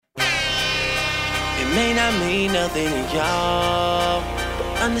may not mean nothing to y'all,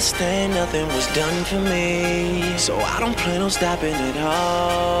 but understand nothing was done for me. So I don't plan on stopping at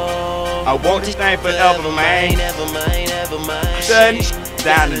all. I want this thing forever, man. Never mind. Shutting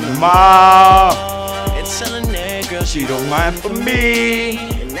down in the mall. And telling that girl She don't mind for me.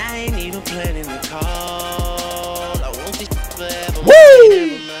 and I ain't even planning the call. I want this forever. Woo!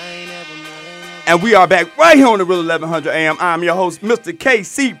 Never mind. And we are back right here on the Real 1100 AM. I'm your host, Mr.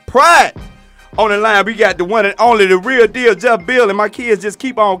 KC Pride. On the line, we got the one and only, the real deal, Jeff Bill, and my kids just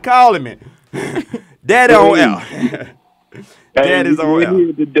keep on calling me. Daddy on L. Daddy's on we L. in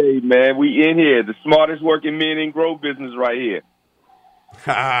here today, man. We in here. The smartest working men in grow business right here.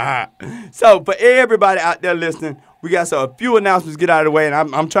 So for everybody out there listening, we got a few announcements to get out of the way, and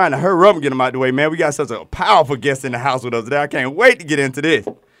I'm trying to hurry up and get them out of the way, man. We got such a powerful guest in the house with us today. I can't wait to get into this.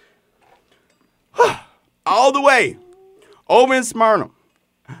 All the way over in Smyrna.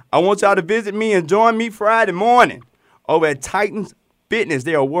 I want y'all to visit me and join me Friday morning over at Titans Fitness.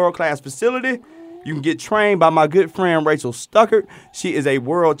 They're a world-class facility. You can get trained by my good friend Rachel Stuckert. She is a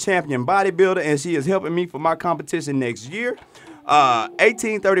world champion bodybuilder, and she is helping me for my competition next year.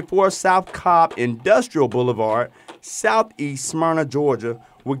 1834 South Cobb Industrial Boulevard, Southeast Smyrna, Georgia,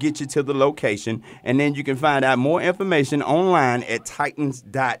 will get you to the location. And then you can find out more information online at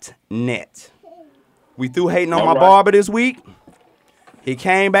titans.net. We through hating on my barber this week. He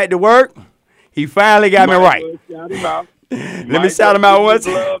came back to work. He finally got me right. Shout him out. Let me shout him out once.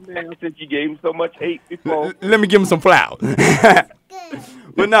 Love now since you gave him so much hate before. Let me give him some flowers.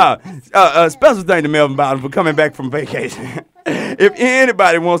 But no, special thank to Melvin Bowden for coming back from vacation. If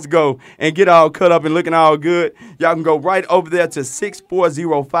anybody wants to go and get all cut up and looking all good, y'all can go right over there to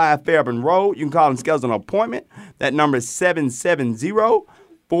 6405 Fairburn Road. You can call and schedule an appointment. That number is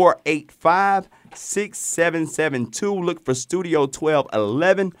 770-485-6772. Look for Studio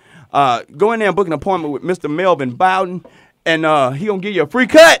 1211. Go in there and book an appointment with Mr. Melvin Bowden, and he gonna give you a free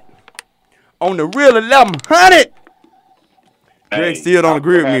cut on the Real 1100. Greg still don't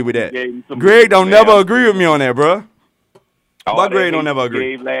agree with me with that. Greg don't never agree with me on that, bro. My Greg don't never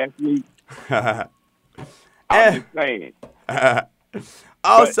agree. Last week. I'm just saying.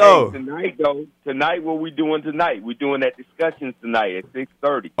 Also, but, hey, tonight what we doing tonight? We're doing that discussions tonight at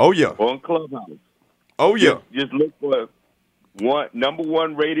 6:30. Oh yeah. On Clubhouse. Oh yeah. Just look for number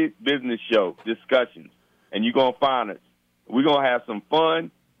one rated business show discussions, and you're gonna find us. We're gonna have some fun.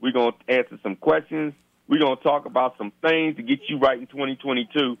 We're gonna answer some questions. We're gonna talk about some things to get you right in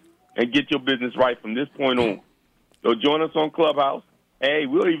 2022 and get your business right from this point on. So join us on Clubhouse. Hey,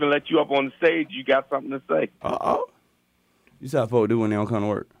 we'll even let you up on the stage. You got something to say? You see how folks do when they don't come to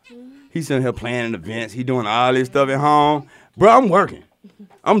work. He's sitting here planning events. He doing all this stuff at home. Bro, I'm working.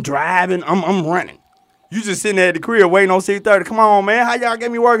 I'm driving. I'm running. You just sitting there at the crib waiting on 6:30. Come on, man. How y'all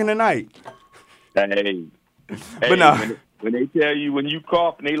get me working tonight? Hey. But no. When they tell you, when you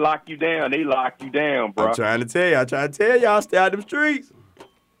cough and they lock you down, bro. I'm trying to tell y'all, stay out them streets.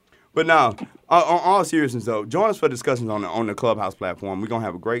 But no, on all seriousness though, join us for discussions on the Clubhouse platform. We're going to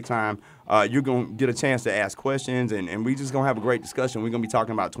have a great time. You're going to get a chance to ask questions, and we just going to have a great discussion. We're going to be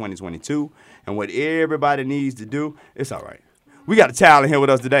talking about 2022 and what everybody needs to do. It's all right. We got a child in here with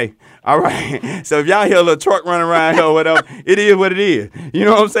us today. All right. So if y'all hear a little truck running around here or whatever, it is what it is. You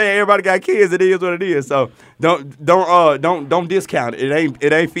know what I'm saying? Everybody got kids. It is what it is. So don't discount it.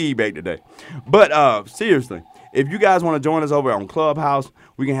 It ain't feedback today. But seriously, if you guys want to join us over on Clubhouse,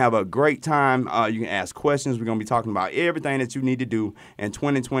 we can have a great time. You can ask questions. We're going to be talking about everything that you need to do in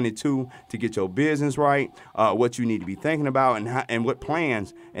 2022 to get your business right, what you need to be thinking about, and what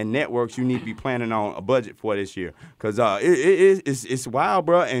plans and networks you need to be planning on a budget for this year. Because it's wild,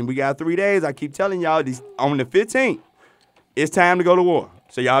 bro, and we got 3 days. I keep telling y'all, on the 15th, it's time to go to war.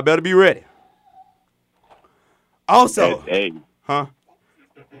 So y'all better be ready. Also, hey.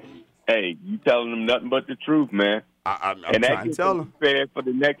 Hey, you telling them nothing but the truth, man. I'm trying to tell them. Prepared for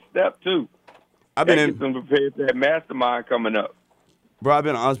the next step too. I've been prepared for that mastermind coming up. Bro, I've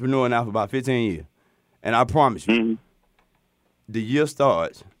been an entrepreneur now for about 15 years, and I promise you, the year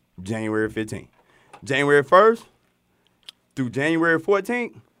starts January 15th. January 1st through January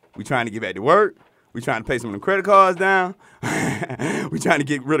 14th, we trying to get back to work. We trying to pay some of the credit cards down. We trying to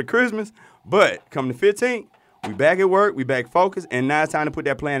get rid of Christmas. But come the 15th, we back at work, we back focused, and now it's time to put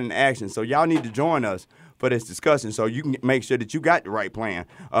that plan into action. So y'all need to join us for this discussion so you can make sure that you got the right plan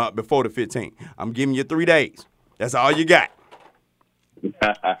before the 15th. I'm giving you 3 days. That's all you got.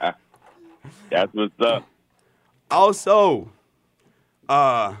 That's what's up. Also,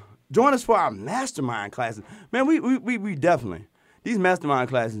 join us for our mastermind classes. Man, we definitely, these mastermind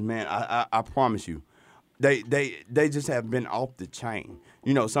classes, man, I promise you, they just have been off the chain.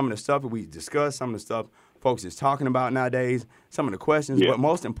 You know, some of the stuff that we discuss, some of the stuff folks is talking about nowadays, some of the questions, but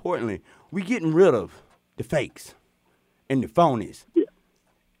most importantly, we getting rid of the fakes and the phonies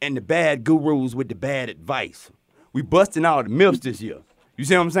and the bad gurus with the bad advice. We busting all the myths this year. You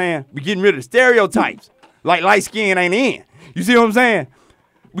see what I'm saying? We getting rid of the stereotypes, like light skin ain't in. You see what I'm saying?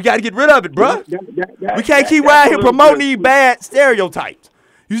 We got to get rid of it, bruh. We can't keep out here promoting these bad stereotypes.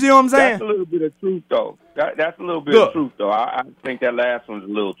 You see what I'm saying? That's a little bit of truth, though. That's a little bit of truth, though. I think that last one's a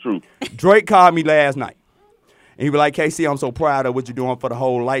little truth. Drake called me last night. And he was like, KC, I'm so proud of what you're doing for the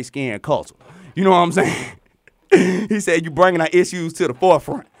whole light skin culture. You know what I'm saying? He said, you bringing our issues to the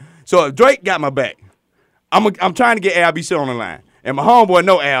forefront. So if Drake got my back, I'm trying to get Al B. Short on the line. And my homeboy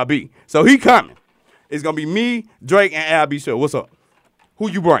know Al B. So he coming. It's going to be me, Drake, and Al B. Short. What's up? Who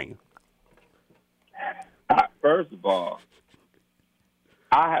you bringing? First of all,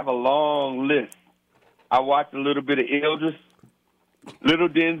 I have a long list. I watched a little bit of Idris, little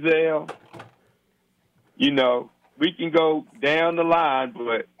Denzel. You know, we can go down the line,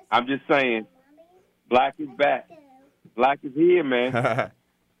 but I'm just saying, Black is back. Black is here, man.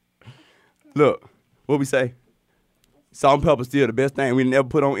 Look, what we say? Salt and pepper still the best thing we never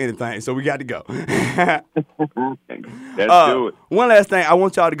put on anything, so we got to go. Let's do it. One last thing, I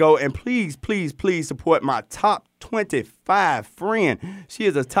want y'all to go and please, please, please support my top 25 friend. She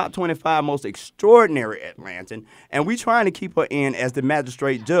is a top 25 most extraordinary Atlantan, and we trying to keep her in as the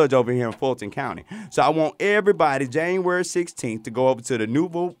magistrate judge over here in Fulton County. So I want everybody January 16th to go over to the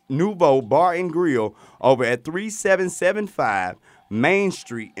Nouveau Bar and Grill over at 3775 Main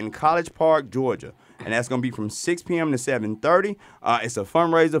Street in College Park, Georgia. And that's going to be from 6 p.m. to 7:30. It's a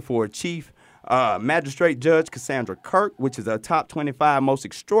fundraiser for Chief Magistrate Judge Cassandra Kirk, which is a top 25 most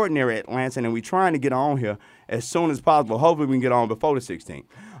extraordinary Atlantan, and we're trying to get on here as soon as possible. Hopefully we can get on before the 16th.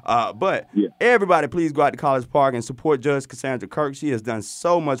 But everybody, please go out to College Park and support Judge Cassandra Kirk. She has done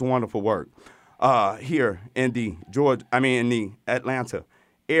so much wonderful work here in the in the Atlanta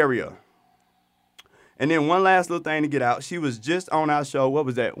area. And then one last little thing to get out. She was just on our show. What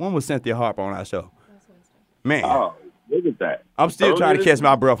was that? When was Cynthia Harper on our show? Man. Oh, look at that. I'm still trying to catch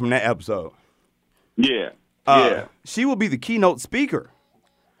my breath from that episode. Yeah. She will be the keynote speaker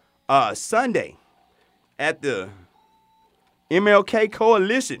Sunday at the MLK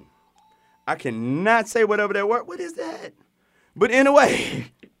Coalition. I cannot say whatever that word. What is that? But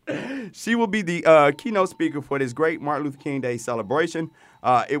anyway, she will be the keynote speaker for this great Martin Luther King Day celebration.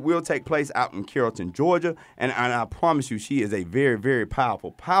 It will take place out in Carrollton, Georgia, and I promise you she is a very, very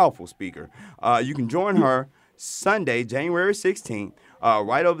powerful, powerful speaker. You can join her Sunday, January 16th,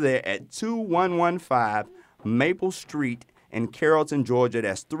 right over there at 2115 Maple Street in Carrollton, Georgia.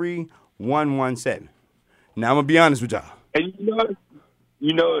 That's 3117. Now, I'm going to be honest with y'all. And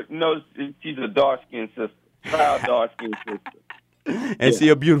you know, she's a dark-skinned sister, proud dark-skinned sister. And she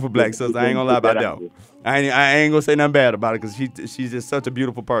a beautiful black sister. I ain't gonna lie about that one. I ain't gonna say nothing bad about it because she's just such a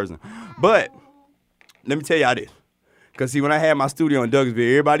beautiful person. But let me tell y'all this. Because, see, when I had my studio in Douglasville,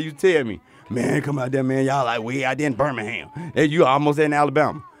 everybody used to tell me, man, come out there, man. Y'all like way out there in Birmingham. And you almost in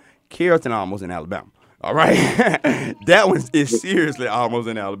Alabama. Carrollton almost in Alabama. All right? That one is seriously almost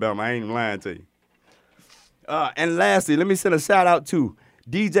in Alabama. I ain't even lying to you. And lastly, let me send a shout-out to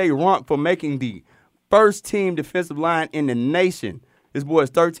DJ Ronk for making the first team defensive line in the nation. This boy is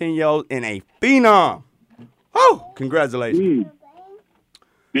 13 years old and a phenom. Oh, congratulations.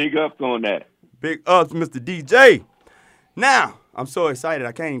 Big ups on that. Big ups, Mr. DJ. Now, I'm so excited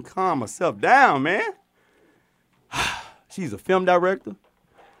I can't even calm myself down, man. She's a film director.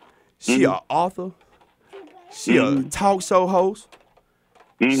 She an author. She a talk show host.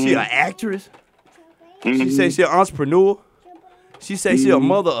 She an actress. She says she an entrepreneur. She says she a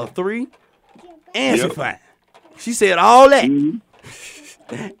mother of 3. And she fine. She said all that.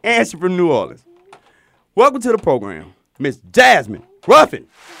 And she from New Orleans. Welcome to the program, Miss Jasmine Ruffin.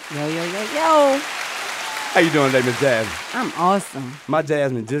 Yo. How you doing today, Miss Jasmine? I'm awesome. My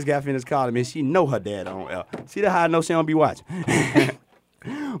Jasmine just got finished calling me. She know her dad on L. See that how I know she don't be watching.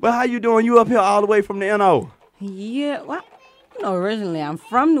 Well, how you doing? You up here all the way from the NO? Yeah, well, originally I'm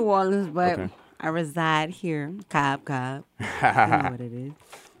from New Orleans, but I reside here, Cobb. You know what it is.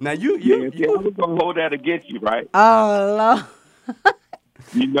 Now you I was gonna hold that against you, right? Oh, Lord.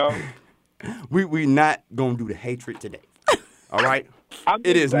 You know, we not gonna do the hatred today. All right.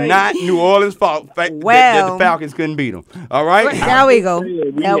 It is saying. not New Orleans' fault that the Falcons couldn't beat them. All right. There we go.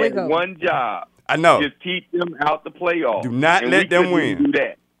 We had one job. I know. Just keep them out the playoffs. Do not let them win. Do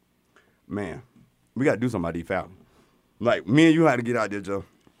that. Man, we got to do something about these Falcons. Like, me and you had to get out there, Joe.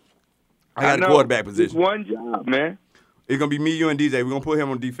 I got a quarterback position. Just one job, man. It's gonna be me, you, and DJ. We're gonna put him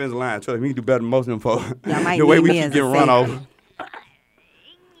on the defensive line. Trust me, he can do better than most of them folks. Y'all might The way need we me keep as a getting run safety. over.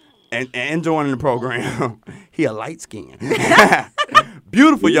 And joining the program. He a light skin.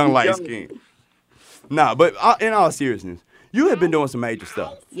 Beautiful young light skin. Nah, but in all seriousness, you have been doing some major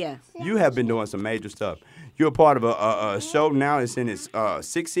stuff. Yes. You have been doing some major stuff. You're a part of a show now. It's in its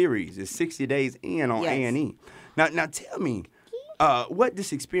 6th series. It's 60 Days In on Yes. A&E. Now tell me what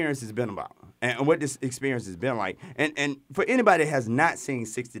this experience has been about and what this experience has been like. And for anybody that has not seen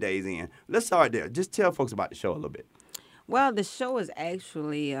 60 Days In, let's start there. Just tell folks about the show a little bit. Well, the show is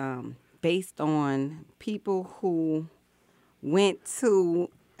actually based on people who went to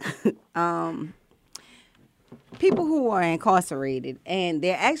people who are incarcerated, and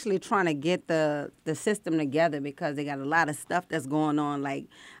they're actually trying to get the system together because they got a lot of stuff that's going on, like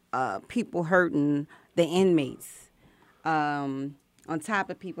people hurting the inmates. On top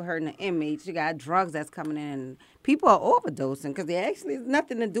of people hurting the inmates, you got drugs that's coming in. People are overdosing because there actually is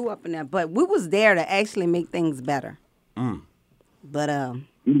nothing to do up in there. But we was there to actually make things better. But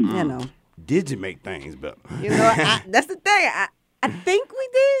you know, Did you make things better? that's the thing. I think we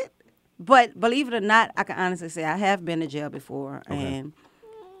did. But believe it or not, I can honestly say I have been to jail before, and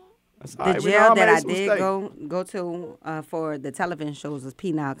That's the all right. We jail all that made I some did mistakes. go to for the television shows was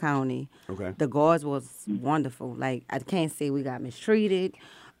Pinal County. Okay. The guards was wonderful. Like, I can't say we got mistreated.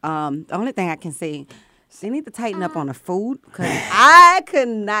 The only thing I can say, they need to tighten up on the food because I could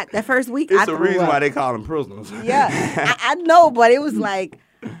not. That first week, It's I the threw reason up. why they call them prisoners. Yeah, I know, but it was like,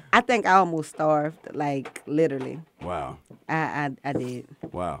 I think I almost starved. Like, literally, Wow. I did.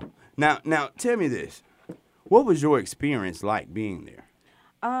 Wow. Now, tell me this. What was your experience like being there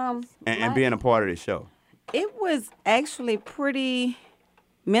and being a part of this show? It was actually pretty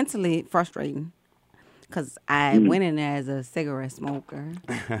mentally frustrating because I went in there as a cigarette smoker.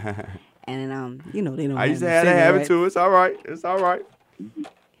 And, you know, they don't I used to have have no that habit cigarettes. too. It's all right. It's all right.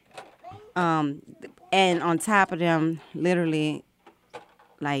 And on top of them, literally,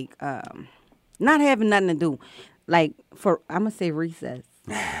 like, not having nothing to do. Like, I'm going to say recess.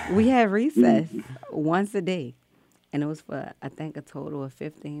 We had recess once a day. And it was for, I think, a total of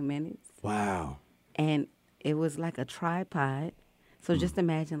 15 minutes. Wow. And it was like a tripod. So just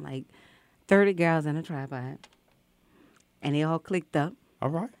imagine, like, 30 girls in a tripod. And they all clicked up. All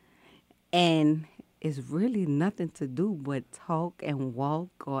right. And it's really nothing to do but talk and walk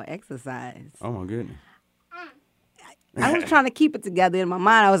or exercise. Oh, my goodness. I was trying to keep it together in my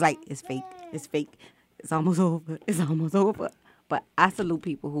mind. I was like, it's fake. It's fake. It's almost over. It's almost over. But I salute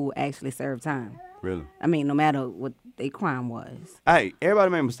people who actually serve time. Really? I mean, no matter what their crime was. Hey, everybody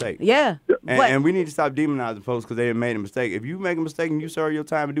made a mistake. Yeah. And we need to stop demonizing folks because they made a mistake. If you make a mistake and you serve your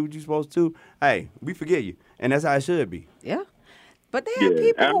time and do what you're supposed to, hey, we forget you. And that's how it should be. Yeah. But they had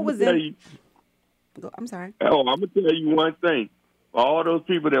people who was in. I'm sorry. Oh, I'm gonna tell you one thing. For all those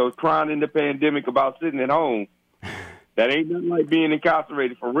people that was crying in the pandemic about sitting at home, that ain't nothing like being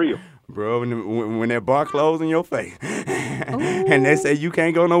incarcerated for real. Bro, when that bar closed in your face and they say you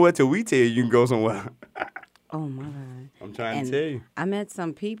can't go nowhere till we tell you can go somewhere. Oh, my God. I'm trying And to tell you. I met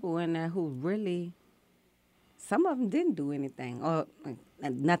some people in there who really, some of them didn't do anything or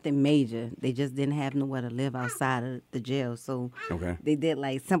nothing major. They just didn't have nowhere to live outside of the jail. So Okay. they did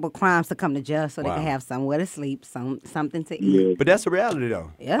like simple crimes to come to jail so they Wow. could have somewhere to sleep, something to eat. But that's the reality,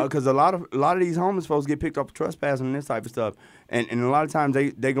 though. Yeah. Because a lot of these homeless folks get picked up for trespassing and this type of stuff, and a lot of times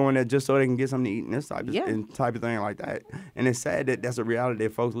they go in there just so they can get something to eat and this type of, Yeah. and type of thing like that. And it's sad that that's a reality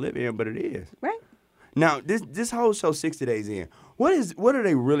that folks live in, but it is. Right? Now, this whole show, 60 Days In, what are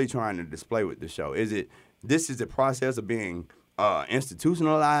they really trying to display with the show? Is it this is the process of being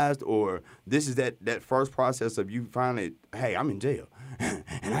institutionalized, or this is that first process of you finally, hey, I'm in jail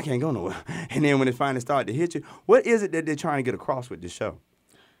and I can't go nowhere, and then when it finally started to hit you, what is it that they're trying to get across with this show?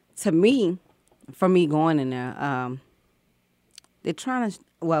 To me, for me going in there, they're trying to,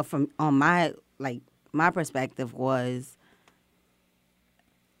 well, on my perspective was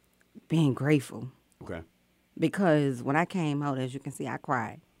being grateful. Okay. Because when I came out, as you can see, I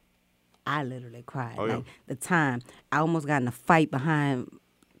cried. I literally cried. Oh, yeah? Like, the time, I almost got in a fight behind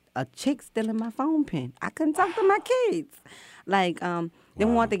a chick stealing my phone pen. I couldn't talk to my kids. Like, they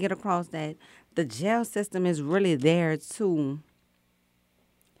want to get across that the jail system is really there to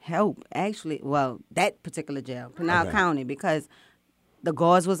help, actually. Well, that particular jail, Pinal Okay. County, because the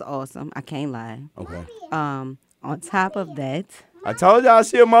guards was awesome. I can't lie. Okay. On top of that, I told y'all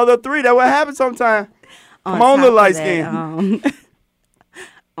she a mother of three. That what happens sometimes. Come on, top little of light that, skin.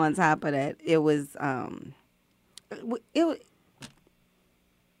 on top of that, it was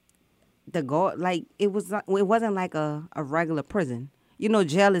the guard, like it wasn't like a regular prison. You know,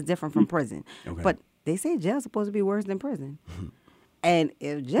 jail is different from prison. Okay. But they say jail's supposed to be worse than prison. And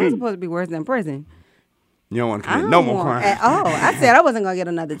if jail's supposed to be worse than prison, You don't want to I commit don't no more want crime. at all. I said I wasn't gonna get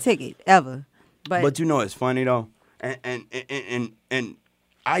another ticket ever. But you know it's funny though, and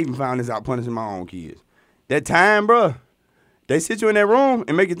I even found this out punishing my own kids. That time, bro, they sit you in that room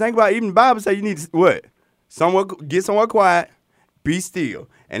and make you think about. Even the Bible say you need to what? Get somewhere quiet, be still,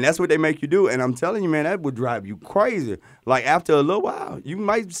 and that's what they make you do. And I'm telling you, man, that would drive you crazy. Like after a little while, you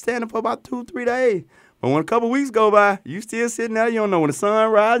might stand up for about 2-3 days. But when a couple weeks go by, you still sitting there. You don't know when the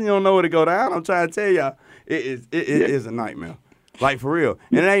sun rises. You don't know where to go down. I'm trying to tell y'all, it is a nightmare. Like for real.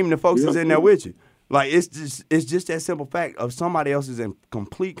 And it ain't even the folks that's in there with you. Like it's just that simple fact of somebody else is in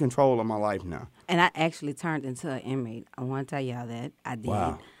complete control of my life now. And I actually turned into an inmate. I want to tell y'all that I did.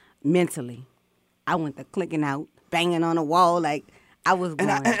 Wow. Mentally, I went to clicking out, banging on the wall like I was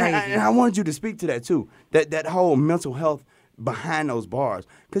going crazy. And I wanted you to speak to that too. That whole mental health behind those bars,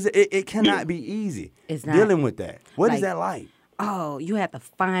 because it cannot be easy. It's not. Dealing with that. What is Like, that like? Oh, you have to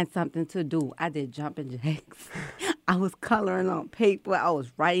find something to do. I did jumping jacks. I was coloring on paper. I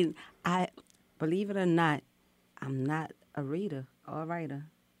was writing. Believe it or not, I'm not a reader or a writer.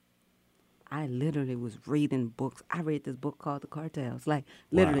 I literally was reading books. I read this book called The Cartels. Like,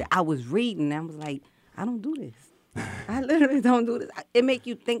 literally, Wow. I was reading, and I was like, I don't do this. I literally don't do this. It make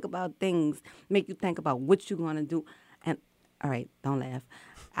you think about things, make you think about what you're going to do. And, all right, don't laugh.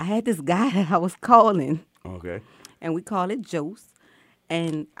 I had this guy that I was calling, Okay. and we call it Jose.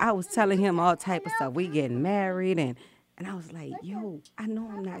 And I was telling him all type of stuff. We getting married, and I was like, yo, I know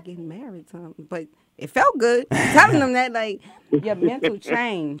I'm not getting married to him, but it felt good. Telling him that, like, your mental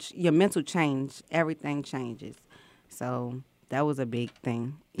change, everything changes. So that was a big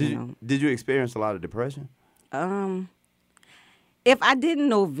thing, you know. Did you experience a lot of depression? If I didn't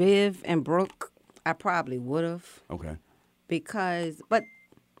know Viv and Brooke, I probably would have. Okay. But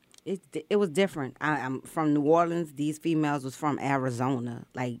it was different. I'm from New Orleans. These females was from Arizona.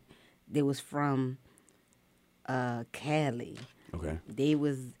 Like, they was from Cali. Okay. They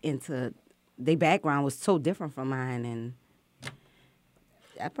was their background was so different from mine, and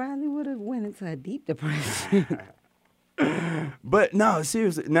I probably would have went into a deep depression. But no,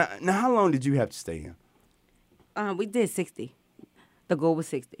 seriously. Now, how long did you have to stay here? We did 60. The goal was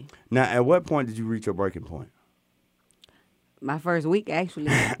 60. Now, at what point did you reach your breaking point? My first week, actually.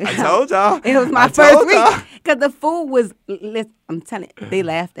 I told y'all. It was my I first told y'all. week. Because the food was, I'm telling you, they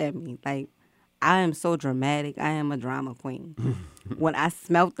laughed at me. Like, I am so dramatic. I am a drama queen. When I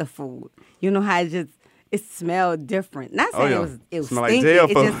smelt the food, you know how it smelled different. Not saying yeah. it was Smell like stinky. jail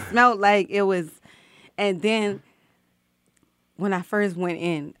It food. just smelled like it was. And then when I first went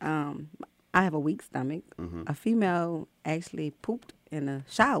in, I have a weak stomach. Mm-hmm. A female actually pooped in the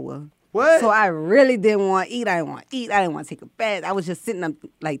shower. What? So I really didn't want to eat. I didn't want to eat. I didn't want to take a bath. I was just sitting up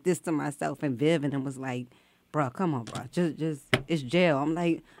like this to myself, and Viv and him was like, bro, come on, bro. Just it's jail. I'm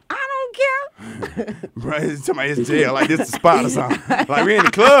like, I don't care. Bro, it's jail. Like, this is the spot or something. Like, we in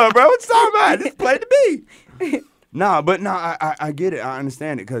the club, bro. What you talking about? This place to be. I get it. I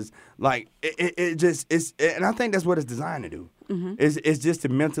understand it. Because, like, and I think that's what it's designed to do. Mm-hmm. It's just to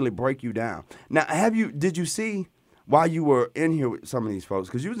mentally break you down. Now, did you see, while you were in here with some of these folks,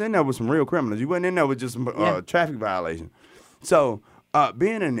 because you was in there with some real criminals. You wasn't in there with just some traffic violation. So,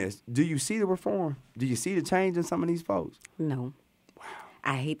 being in this, do you see the reform? Do you see the change in some of these folks? No. Wow.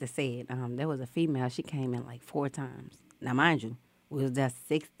 I hate to say it. There was a female. She came in like 4 times. Now, mind you, we was there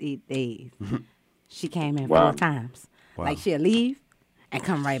 60 days. She came in 4 times. Wow. Like, she'll leave and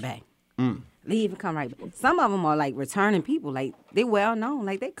come right back. Leave and come right back. Some of them are like returning people. Like, they well known.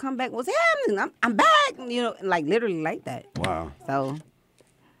 Like, they come back, what's happening? I'm back. You know, like literally like that. Wow. So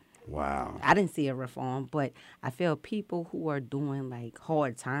Wow. I didn't see a reform, but I feel people who are doing like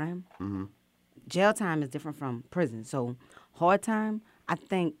hard time, jail time is different from prison. So hard time, I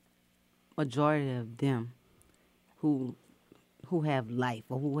think majority of them who have life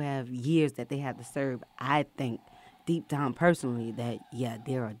or who have years that they have to serve, I think deep down personally that, yeah,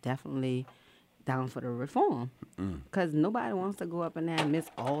 they are definitely down for the reform. Because nobody wants to go up in there and miss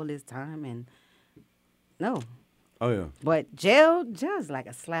all this time. And no. Oh, yeah. But jail's like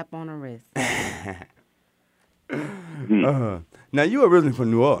a slap on the wrist. Now, you originally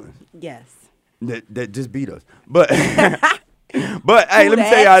from New Orleans. Yes. That just beat us. But, but hey, let me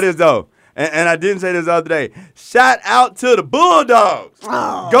tell y'all this, though. And I didn't say this the other day. Shout out to the Bulldogs.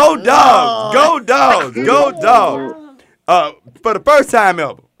 Oh, Go Dogs. Go Dogs. Go Dogs. For the first time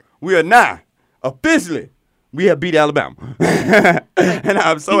ever, we are now officially, we have beat Alabama. And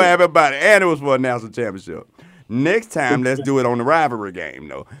I'm so happy about it. And it was for a national championship. Next time, let's do it on the rivalry game,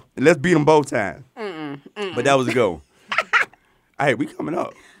 though. Let's beat them both times. But that was a go. Hey, we coming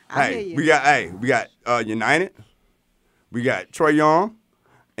up. I hear you. we got United, we got Troy Young,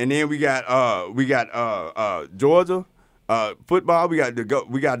 and then we got Georgia football. We got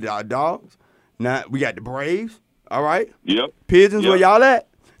the Dogs. Now we got the Braves. All right. Yep. Pigeons, where y'all at?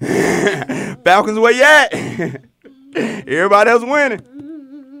 Falcons, where you at? Everybody else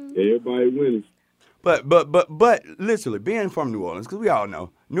winning. Everybody winning. But literally being from New Orleans, because we all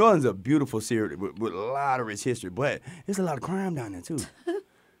know New Orleans is a beautiful city with a lot of rich history, but there's a lot of crime down there too.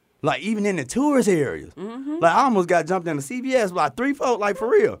 Like even in the tourist areas. Like I almost got jumped into CBS by 3 folks, like for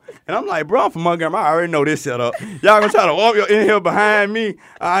real. And I'm like, bro, I'm from Montgomery. I already know this setup. Y'all gonna try to walk in here behind me,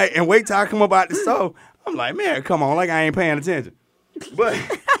 all right, and wait till I come up out the store. I'm like, man, come on, like I ain't paying attention.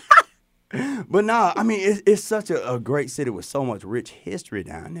 But nah, I mean, it's such a great city with so much rich history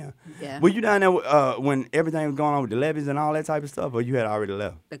down there. Yeah. Were you down there when everything was going on with the levees and all that type of stuff, or you had already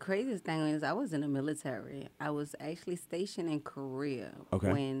left? The craziest thing is I was in the military. I was actually stationed in Korea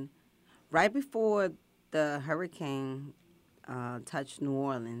Okay. right before the hurricane touched New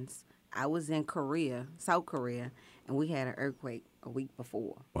Orleans. I was in Korea, South Korea, and we had an earthquake a week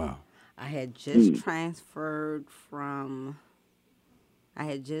before. Wow. I had just transferred from, I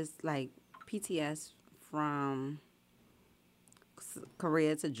had just like PTS from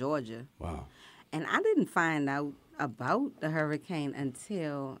Korea to Georgia. Wow. And I didn't find out about the hurricane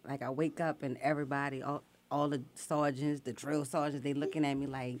until like I wake up and everybody, all the sergeants, the drill sergeants, they looking at me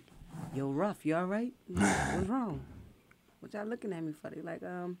like, yo, Ruff, you all right? What's wrong? What y'all looking at me for? They like,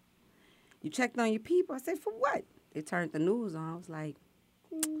 you checked on your people? I said, for what? They turned the news on. I was like,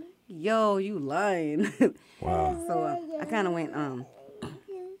 yo, you lying. Wow. So I kind of went,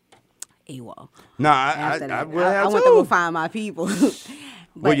 AWOL. Nah, After I that. would have I too. went to go find my people.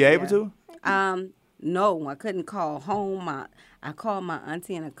 Were you able to? No, I couldn't call home. I called my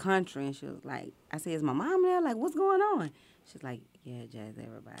auntie in the country, and she was like, I said, is my mom there? Like, what's going on? She's like, yeah, Jazz,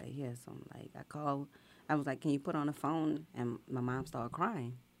 everybody here. So I'm like, I was like, can you put on the phone? And my mom started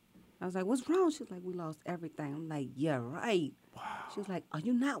crying. I was like, what's wrong? She was like, we lost everything. I'm like, yeah, right. Wow. She was like, are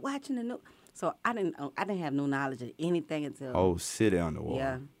you not watching the news? So I didn't have no knowledge of anything until. Oh, city underwater.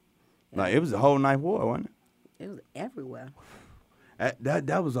 Yeah. Like, it was a whole night war, wasn't it? It was everywhere.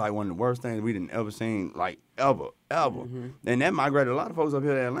 That was like one of the worst things we didn't ever seen, like ever. And that migrated a lot of folks up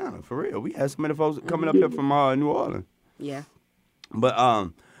here to Atlanta, for real. We had so many folks coming up here from New Orleans. Yeah. But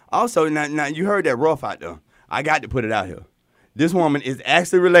also, now you heard that Ruff out there. I got to put it out here. This woman is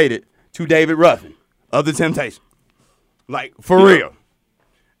actually related to David Ruffin of The Temptation. Like, for real.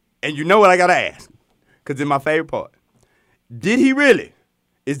 And you know what I got to ask? Because it's my favorite part. Did he really?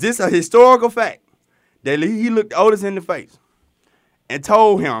 Is this a historical fact that he looked Otis in the face and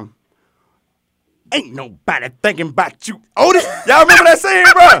told him, ain't nobody thinking about you, Otis? Y'all remember that saying,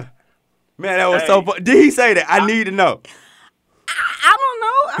 bro? Man, that was so fun. Did he say that? I need to know. I don't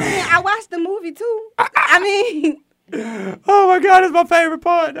know. I mean, I watched the movie, too. I mean. Oh, my God, it's my favorite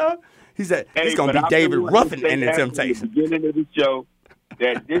part, dog. He said, it's going to but be I David really Ruffin say in The that Temptation. At the beginning of the show,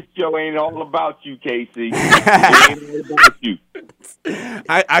 that this show ain't all about you, Casey. It ain't all about you.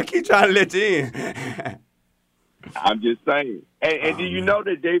 I keep trying to let you in. I'm just saying. And do you know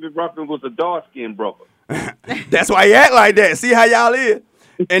that David Ruffin was a dark-skinned brother? That's why he act like that. See how y'all is?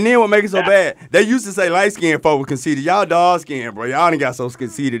 And then what make it so bad? They used to say light-skinned folk were conceited. Y'all dark-skinned, bro. Y'all done got so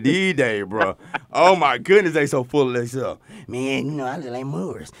conceited these days, bro. Oh, my goodness, they so full of themselves. Man, you know, I look like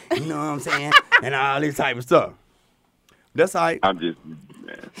Moors. You know what I'm saying? And all this type of stuff. That's all right. I'm just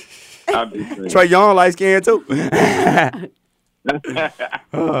saying. Trey Young light-skinned, too.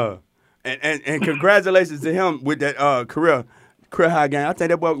 And congratulations to him with that career high game. I think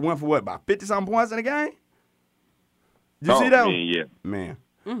that boy went for what, about 50-something points in the game? Did you see that one? Man, yeah. Man,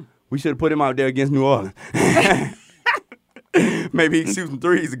 we should have put him out there against New Orleans. Maybe he can shoot some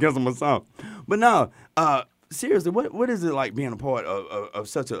threes against them or something. But no, seriously, what is it like being a part of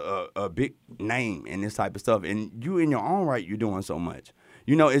such a big name and this type of stuff? And you in your own right, you're doing so much.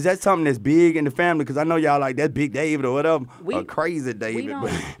 You know, is that something that's big in the family? Because I know y'all like that Big David or whatever, or Crazy David.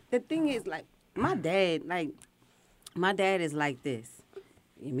 The thing is, like, my dad is like this.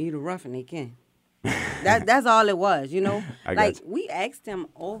 You meet a Ruffin, they can. That's all it was, you know? Like, we asked him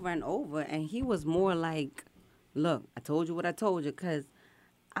over and over, and he was more like, look, I told you what I told you, because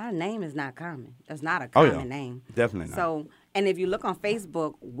our name is not common. That's not a common name. Definitely not. So, and if you look on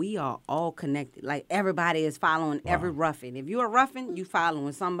Facebook, we are all connected. Like, everybody is following every Ruffin. If you're a Ruffin, you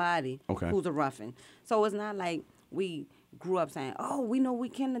following somebody who's a Ruffin. So it's not like we grew up saying, oh, we know we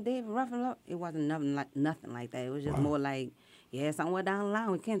ken the David Ruffin. It wasn't nothing like that. It was just more like, yeah, somewhere down the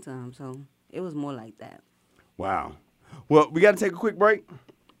line we ken to him. So it was more like that. Wow. Well, we got to take a quick break,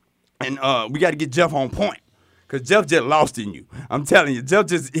 and we got to get Jeff on point. Because Jeff just lost in you. I'm telling you.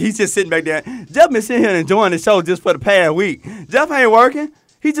 He's just sitting back there. Jeff been sitting here enjoying the show just for the past week. Jeff ain't working.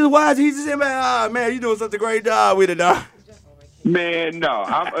 He just watching. He's just sitting back, oh, man, you doing such a great job with it, dog. Man, no,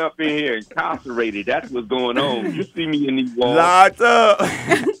 I'm up in here incarcerated. That's what's going on. You see me in these walls. Locked up.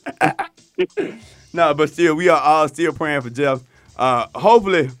 No, but still, we are all still praying for Jeff.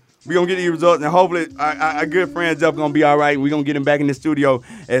 Hopefully, we're going to get these results, and hopefully our good friend Jeff going to be all right. We're going to get him back in the studio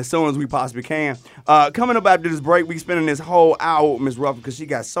as soon as we possibly can. Coming up after this break, we spending this whole hour with Ms. Ruffin because she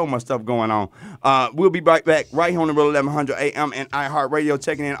got so much stuff going on. We'll be right back right here on the Real 1100 AM and iHeartRadio,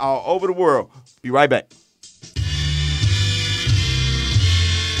 checking in all over the world. Be right back.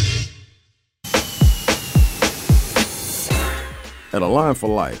 At Align for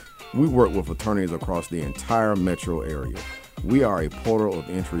Life, we work with attorneys across the entire metro area. We are a portal of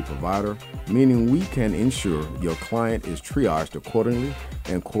entry provider, meaning we can ensure your client is triaged accordingly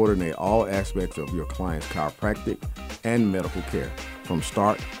and coordinate all aspects of your client's chiropractic and medical care from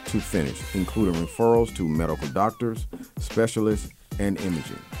start to finish, including referrals to medical doctors, specialists, and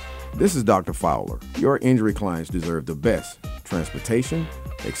imaging. This is Dr. Fowler. Your injury clients deserve the best: transportation,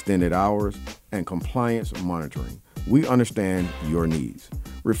 extended hours, and compliance monitoring. We understand your needs.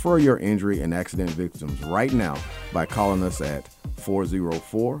 Refer your injury and accident victims right now by calling us at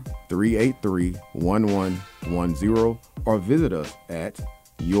 404-383-1110 or visit us at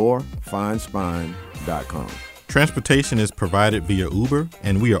yourfinespine.com. Transportation is provided via Uber,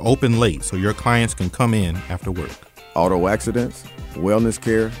 and we are open late so your clients can come in after work. Auto accidents, wellness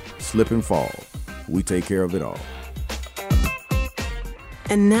care, slip and fall. We take care of it all.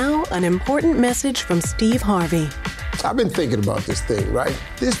 And now, an important message from Steve Harvey. I've been thinking about this thing, right?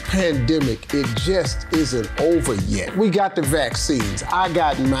 This pandemic, it just isn't over yet. We got the vaccines. I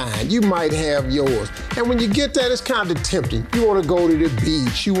got mine. You might have yours. And when you get that, it's kind of tempting. You want to go to the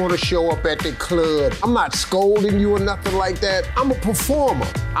beach. You want to show up at the club. I'm not scolding you or nothing like that. I'm a performer.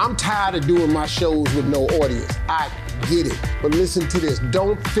 I'm tired of doing my shows with no audience. I get it. But listen to this.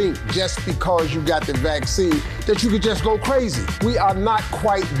 Don't think just because you got the vaccine that you could just go crazy. We are not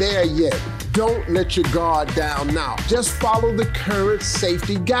quite there yet. Don't let your guard down now. Just follow the current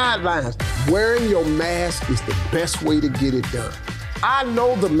safety guidelines. Wearing your mask is the best way to get it done. I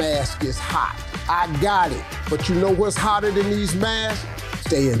know the mask is hot. I got it. But you know what's hotter than these masks?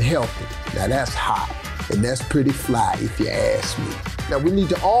 Staying healthy. Now that's hot. And that's pretty fly if you ask me. Now we need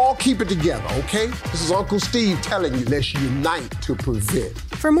to all keep it together, okay? This is Uncle Steve telling you, let's unite to prevent.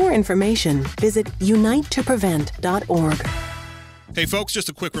 For more information, visit unitetoprevent.org. Hey folks, just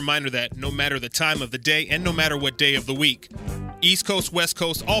a quick reminder that no matter the time of the day and no matter what day of the week, East Coast, West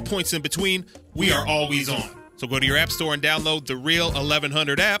Coast, all points in between, we are always on. So go to your app store and download the Real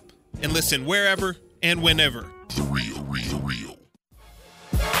 1100 app and listen wherever and whenever. The Real.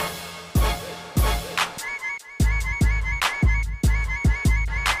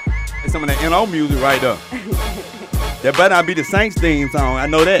 Some of that NO music right there. That better not be the Saints theme song. I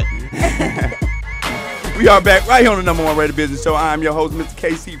know that. We are back right here on the number one rated business show. I'm your host, Mr.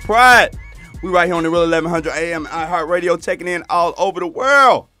 KC Pride. We right here on the Real 1100 AM iHeartRadio, checking in all over the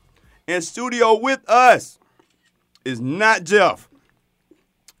world. In studio with us is not Jeff.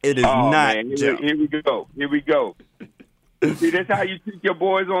 It is not man. Jeff. Here we go. See, that's how you keep your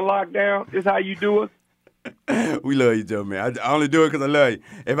boys on lockdown? This how you do it? We love you, Jeff, man. I only do it because I love you.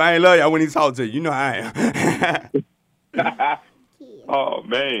 If I ain't love you, I wouldn't even talk to you. You know how I am. Oh,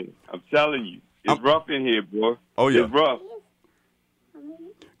 man. I'm telling you. It's rough in here, boy. Oh, yeah. It's rough.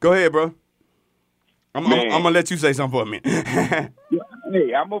 Go ahead, bro. I'm going to let you say something for a minute. Hey,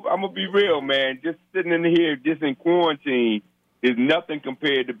 I'm gonna be real, man. Just sitting in here, just in quarantine, is nothing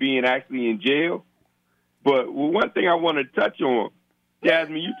compared to being actually in jail. But one thing I want to touch on,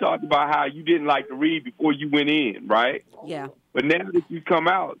 Jasmine, you talked about how you didn't like to read before you went in, right? Yeah. But now that you come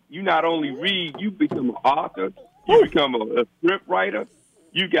out, you not only read, you become an author, you become a script writer,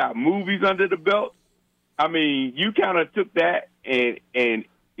 you got movies under the belt. I mean, you kind of took that and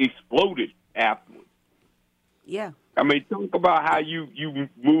exploded afterwards. Yeah. I mean, talk about how you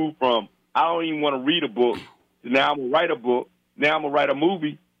moved from, I don't even want to read a book, to now I'm going to write a book, now I'm going to write a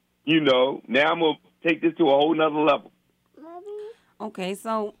movie, now I'm going to take this to a whole nother level. Okay,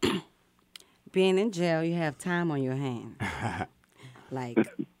 so being in jail, you have time on your hand. Like,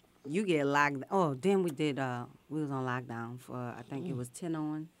 you get locked. Oh, then we was on lockdown for, I think it was 10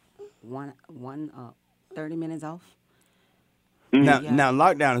 on, 30 minutes off. Now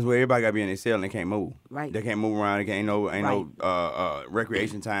lockdown is where everybody got to be in their cell and they can't move. Right. They can't move around. They can't no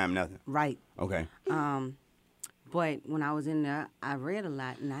recreation time, nothing. Right. Okay. But when I was in there, I read a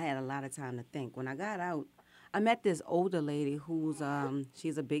lot and I had a lot of time to think. When I got out, I met this older lady who's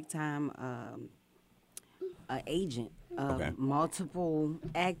she's a big time an agent of Okay. multiple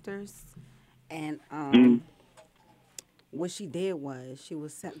actors, and what she did was she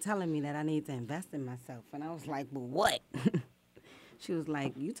was telling me that I need to invest in myself, and I was like, "But what?" She was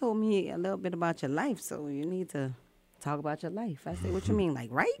like, "You told me a little bit about your life, so you need to talk about your life." I said, "What you mean, like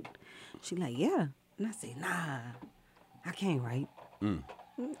write?" She like, "Yeah," and I said, "Nah, I can't write."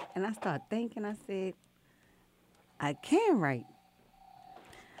 And I started thinking. I said, "I can write."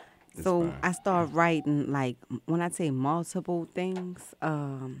 So fine. I started writing, like, when I say multiple things,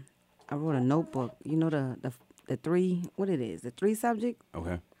 I wrote a notebook. You know the three, what it is, the three subject?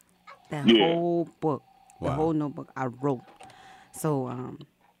 Okay. That Yeah. whole book, the Wow. whole notebook I wrote. So,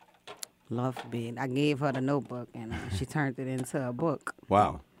 Lord forbid, I gave her the notebook, and she turned it into a book.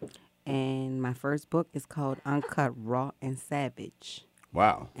 Wow. And my first book is called Uncut, Raw, and Savage.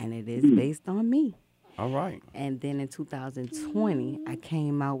 Wow. And it is based on me. All right. And then in 2020, I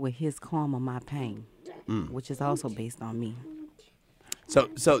came out with His Karma, My Pain, which is also based on me. So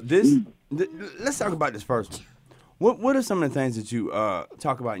let's talk about this first one. What are some of the things that you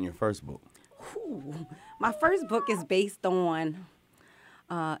talk about in your first book? Ooh, my first book is based on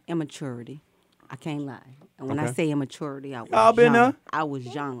immaturity. I can't lie. And when I Okay. say immaturity, I was Y'all been young. there? I was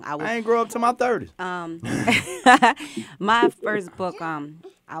young. I ain't grow up to my 30s. My first book,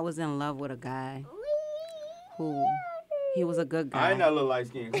 I was in love with a guy who, he was a good guy. I ain't that little light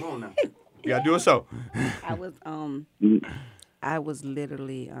skin. Come on now. You gotta do a show. I was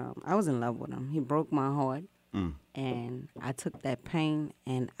literally, I was in love with him. He broke my heart, and I took that pain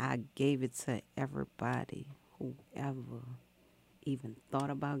and I gave it to everybody who ever even thought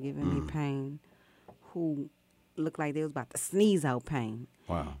about giving me pain, who looked like they was about to sneeze out pain.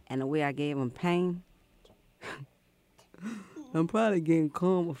 Wow. And the way I gave them pain, I'm probably getting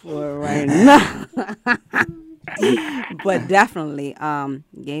karma for it right now. But definitely,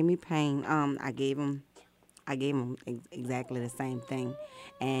 gave me pain. I gave him exactly the same thing,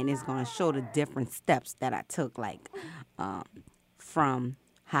 and it's gonna show the different steps that I took, like from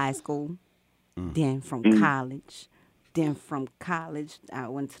high school, then from college, then from college I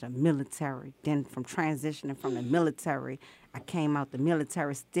went to the military, then from transitioning from the military, I came out the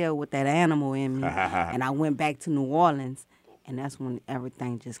military still with that animal in me, and I went back to New Orleans, and that's when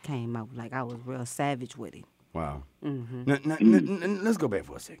everything just came out. Like I was real savage with it. Wow. Let's go back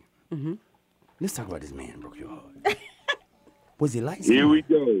for a second. Let's talk about this man that broke your heart. Was he light skinned? Here we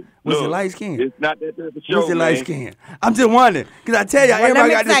go. Was he Look, light skinned? It's not that type of show, Was he light man. skinned? I'm just wondering, because I tell you, Well,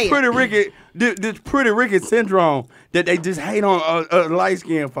 everybody let got me this tell pretty Ricky syndrome that they just hate on light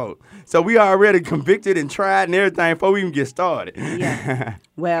skinned folk. So we already convicted and tried and everything before we even get started. Yeah.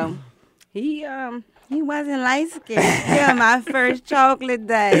 Well, he wasn't light skinned. He was my first chocolate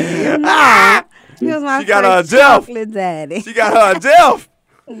daddy. You know? He was my She got her first Jeff. chocolate daddy. She got her Jeff.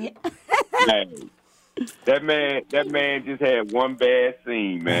 Hey, that man just had one bad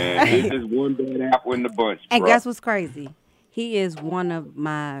scene, man. It's just one bad apple in the bunch. And bruh. guess what's crazy? He is one of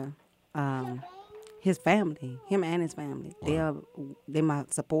my, his family, him and his family. They're my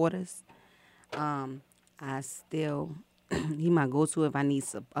supporters. I still, he my go-to if I need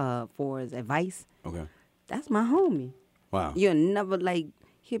for his advice. Okay. That's my homie. Wow. You'll never like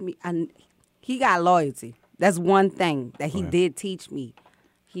hit me. He got loyalty. That's one thing that he did teach me.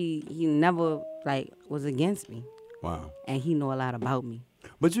 He never like was against me, Wow. and he know a lot about me.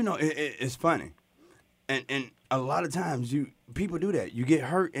 But you know, it's funny, and a lot of times people do that. You get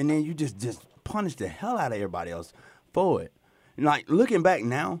hurt, and then you just punish the hell out of everybody else for it. And like looking back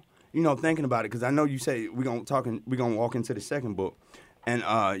now, you know, thinking about it, because I know you say we're gonna walk into the second book, and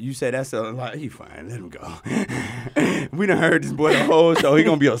you say that's a lot. He fine, let him go. We done heard this boy the whole show. He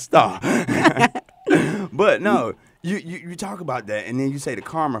gonna be a star. But no. You talk about that, and then you say the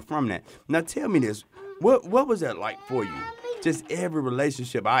karma from that. Now tell me this, what was that like for you? Just every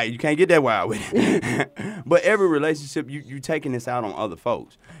relationship, all right, you can't get that wild with it. But every relationship, you taking this out on other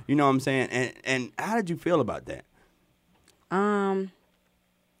folks. You know what I'm saying? And how did you feel about that?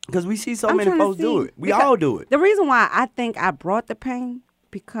 Because we see so I'm many trying to folks do see, it. We because all do it. The reason why I think I brought the pain,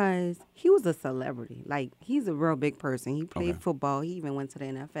 because he was a celebrity. Like, he's a real big person. He played football. He even went to the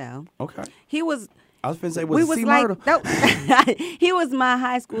NFL. Okay. He was... I was finna say, we was was C like, Murder? he was my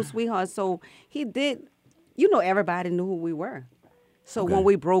high school sweetheart. So he did, everybody knew who we were. So when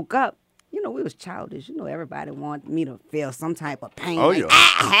we broke up, we was childish. Everybody wanted me to feel some type of pain. Oh, like, yeah.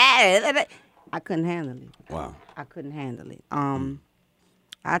 I couldn't handle it. Wow. I couldn't handle it.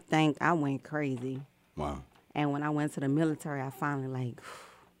 I think I went crazy. Wow. And when I went to the military, I finally like,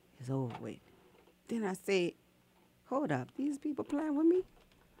 it's over with. Then I said, hold up, these people playing with me?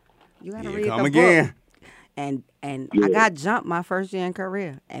 You gotta read Come the again. book. And I got jumped my first year in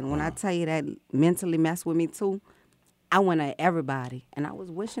career. And when I tell you that mentally messed with me too, I went at everybody. And I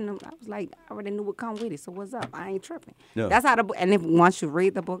was wishing them, I was like, I already knew what come with it. So what's up? I ain't tripping. Yeah. That's how the book, and if once you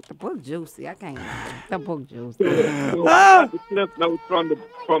read the book juicy. I can't lie. The book juicy. So I got the cliff notes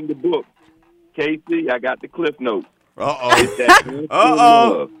from the book. Casey, I got the cliff notes.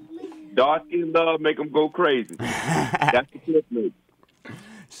 Uh-oh. Dark skin love make them go crazy. That's the cliff notes.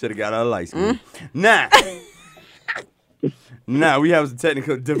 Should have got our license. Nah, we have some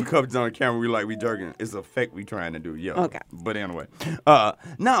technical difficulties on the camera. We jerking. It's a fake we trying to do. Yeah. Okay. But anyway,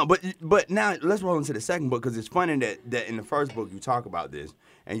 no, but now let's roll into the second book because it's funny that in the first book you talk about this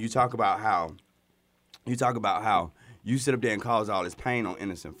and you talk about how you sit up there and cause all this pain on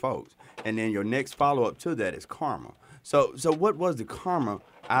innocent folks, and then your next follow up to that is karma. So what was the karma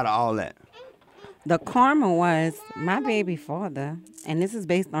out of all that? The karma was my baby father, and this is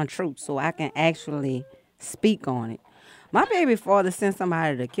based on truth, so I can actually speak on it. My baby father sent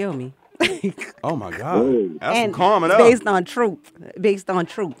somebody to kill me. Oh my God, that's and some karma though. Based on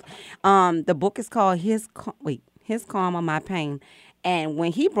truth. The book is called His Karma, My Pain, and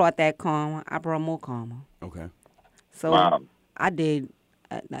when he brought that karma, I brought more karma. Okay. So Wow. I did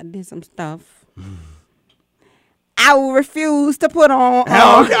some stuff. I will refuse to put on.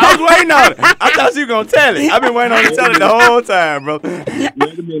 Oh, okay. I was waiting on it. I thought you were going to tell it. I've been waiting on you to tell it the whole time, bro.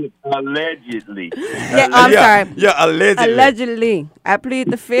 Wait a minute. Allegedly. Yeah, I'm sorry. Yeah, allegedly. Allegedly. I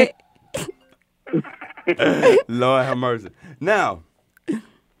plead the fifth. Lord have mercy. Now,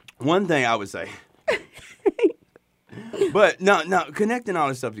 one thing I would say. But now connecting all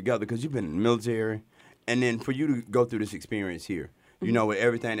this stuff together, because you've been in the military, and then for you to go through this experience here, you know, with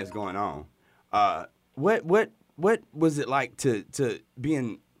everything that's going on, what was it like to be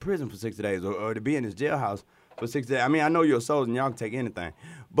in prison for 60 days or to be in this jailhouse for 60 days? I mean, I know you're a soldier and y'all can take anything,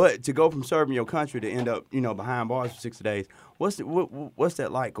 but to go from serving your country to end up, you know, behind bars for 60 days, what's that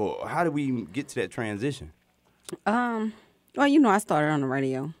like, or how did we even get to that transition? Well, you know, I started on the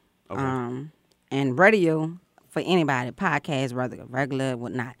radio. Okay. And radio, for anybody, podcast, regular,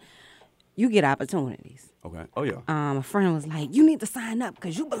 whatnot, you get opportunities. Okay. Oh, yeah. A friend was like, you need to sign up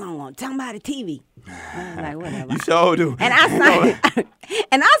because you belong on Somebody TV. I was like, whatever. You sure do. And I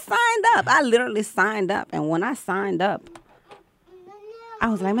signed up. I literally signed up. And when I signed up, I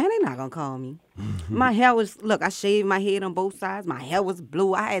was like, man, they're not going to call me. My hair was, look, I shaved my head on both sides. My hair was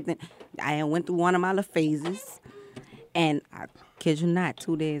blue. I went through one of my little phases. And I kid you not,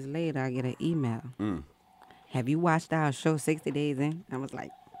 2 days later, I get an email. Have you watched our show 60 Days In? I was like,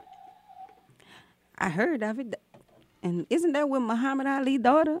 I heard of it. And isn't that with Muhammad Ali's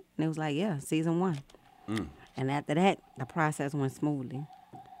daughter? And it was like, yeah, season 1. And after that, the process went smoothly.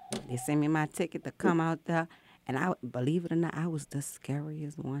 They sent me my ticket to come out there. And I, believe it or not, I was the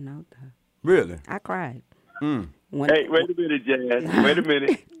scariest one out there. Really? I cried. Hey, wait a minute, Jazz. Wait a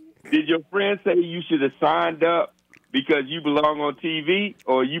minute. Did your friend say you should have signed up because you belong on TV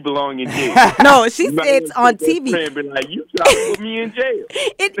or you belong in jail? No, she said it's on TV. Friend be like, you try to put me in jail.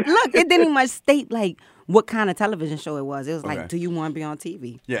 It didn't even much state like what kind of television show it was. It was like, do you want to be on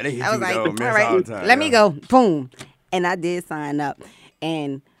TV? Yeah, they hit I was you like, with all all right, the time. let me go. Boom. And I did sign up.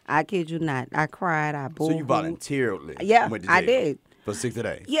 And I kid you not, I cried. I booed. So you voluntarily Yeah, went to I jail did. for 60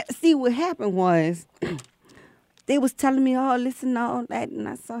 days? Yeah, see, what happened was they was telling me all this and all that, and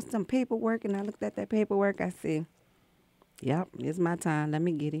I saw some paperwork, and I looked at that paperwork. I said, yep, it's my time. Let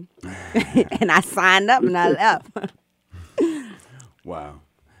me get him. And I signed up, and I left. Wow.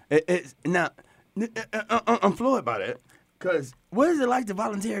 Now, I'm floored by that, because what is it like to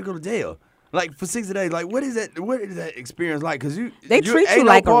voluntarily go to jail? Like, for 60 days, like, what is that experience like? Because they treat you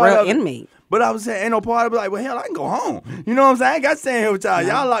like a real inmate. But I was saying, ain't no part of it like, well, hell, I can go home. You know what I'm saying? I ain't got to stay here with y'all.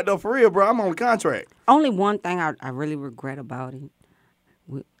 Y'all locked up for real, bro. I'm on the contract. Only one thing I really regret about it,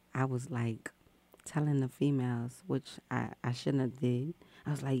 I was like telling the females, which I shouldn't have did.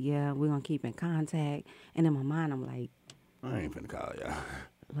 I was like, yeah, we're going to keep in contact. And in my mind, I'm like, I ain't finna call y'all.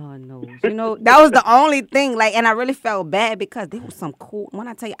 Lord knows. You know, that was the only thing. Like, and I really felt bad because there was some cool. When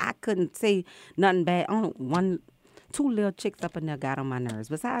I tell you, I couldn't say nothing bad. Only two little chicks up in there got on my nerves.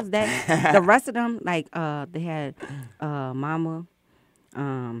 Besides that, the rest of them, like, they had Mama.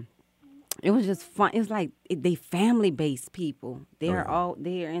 It was just fun. It's like they family-based people. They're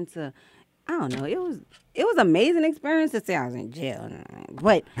into. I don't know. It was amazing experience to say I was in jail,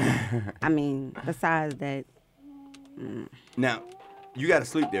 but I mean, besides that. Now. You got to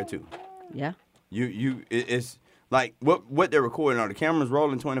sleep there too. Yeah. It's Like, what they're recording, are the cameras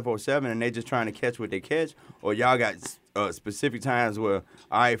rolling 24/7 and they just trying to catch what they catch? Or y'all got specific times where,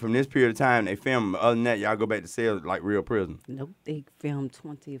 all right, from this period of time, they film. Other than that, y'all go back to cell like real prison? Nope, they film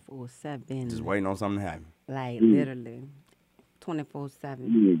 24/7. Just waiting on something to happen. Like, literally,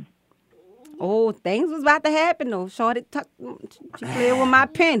 24/7. Oh, things was about to happen, though. Shorty she played with my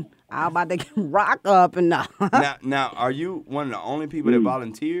pen. I was about to get rock up and now. Now, are you one of the only people that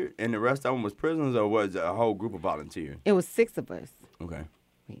volunteered and the rest of them was prisoners, or was it a whole group of volunteers? It was 6 of us. Okay.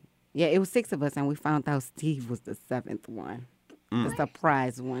 Yeah, it was 6 of us, and we found out Steve was the 7th one. The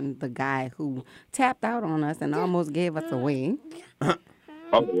surprise one, the guy who tapped out on us and almost gave us away.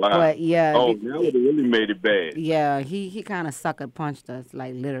 Oh, wow. But, yeah. Oh, that would have really made it bad. Yeah, he kind of sucker punched us,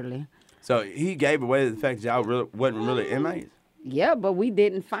 like, literally. So he gave away the fact that y'all wasn't really inmates? Yeah, but we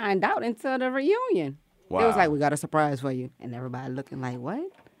didn't find out until the reunion. Wow. It was like, we got a surprise for you. And everybody looking like, what?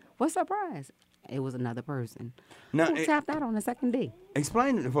 What surprise? It was another person who tapped out on the second day.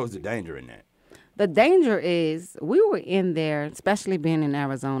 Explain to the folks the danger in that. The danger is we were in there, especially being in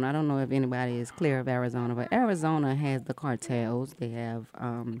Arizona. I don't know if anybody is clear of Arizona, but Arizona has the cartels. They have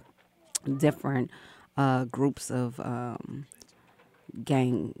different groups of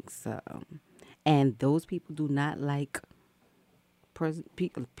gangs. And those people do not like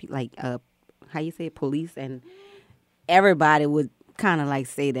people like, how you say, police. And everybody would kind of like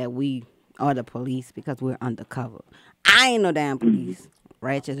say that we are the police because we're undercover. I ain't no damn police,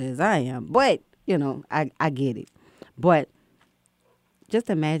 ratchet as I am. But, you know, I get it. But just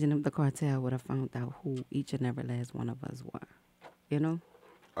imagine if the cartel would have found out who each and every last one of us were, you know?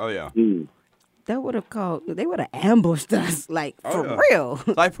 Oh, yeah. They would have ambushed us, like, for real.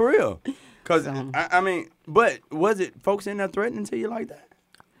 Like, for real. Because, I mean, but was it folks in there threatening to you like that?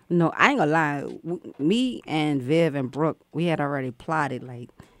 No, I ain't gonna lie. Me and Viv and Brooke, we had already plotted, like,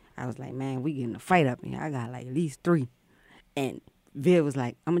 I was like, man, we getting a fight up here. I got, like, at least 3. And Viv was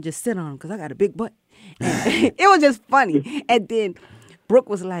like, I'm gonna just sit on him because I got a big butt. And it was just funny. And then Brooke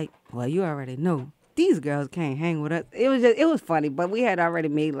was like, well, you already know. These girls can't hang with us. It was funny, but we had already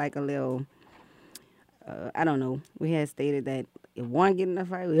made, like, a little, I don't know. We had stated that if one get in a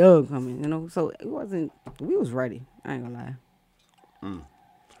fight, we all coming, you know. So we was ready. I ain't gonna lie.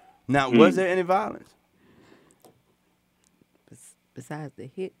 Now, was there any violence? Besides the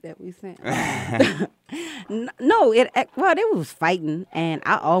hit that we sent? No, it was fighting, and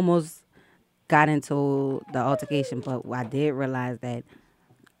I almost got into the altercation, but I did realize that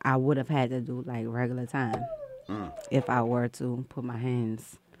I would have had to do, like, regular time if I were to put my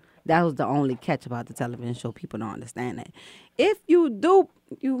hands. That was the only catch about the television show. People don't understand that. If you do,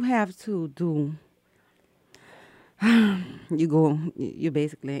 you have to do. You're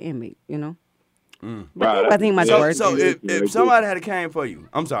basically an inmate, you know? But I think much worse. So if somebody had came for you,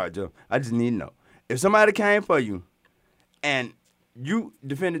 I'm sorry, Joe, I just need to know. If somebody came for you and you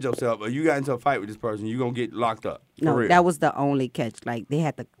defended yourself or you got into a fight with this person, you're going to get locked up. No, real. That was the only catch. Like, they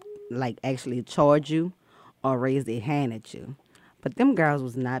had to, like, actually charge you or raise their hand at you. But them girls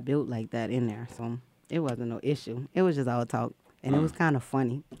was not built like that in there, so it wasn't no issue. It was just all talk, and it was kind of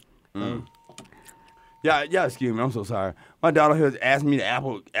funny. Yeah, excuse me. I'm so sorry. My daughter here asked me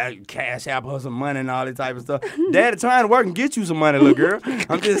to cash app her some money and all that type of stuff. Daddy trying to work and get you some money, little girl.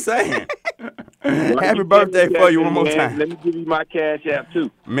 I'm just saying. Happy birthday for you one more time. Let me give you my cash app,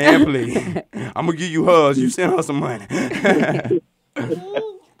 too. Man, please. I'm going to give you hugs. You send her some money.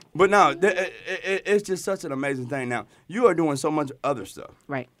 But no, it's just such an amazing thing. Now, you are doing so much other stuff.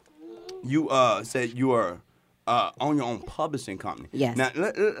 Right. You said you are on your own publishing company. Yes. Now,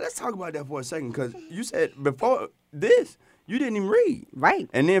 let's talk about that for a second, because you said before this, you didn't even read. Right.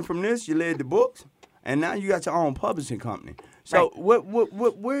 And then from this, you led the books, and now you got your own publishing company. So right.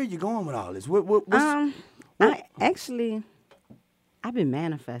 Where are you going with all this? I've been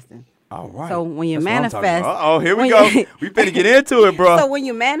manifesting. All right. So when you That's manifest, here we go. We finna get into it, bro. So when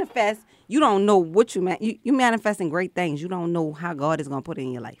you manifest, you don't know what you manifesting great things. You don't know how God is gonna put it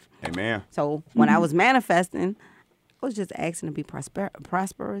in your life. Amen. So when I was manifesting, I was just asking to be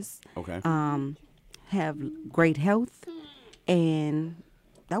prosperous. Okay. Have great health, and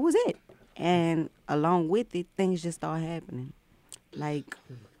that was it. And along with it, things just started happening. Like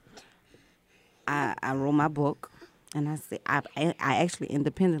I wrote my book. And I said, I actually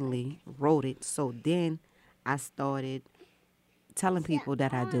independently wrote it. So then I started telling people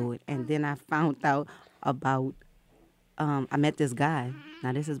that I do it. And then I found out about, I met this guy.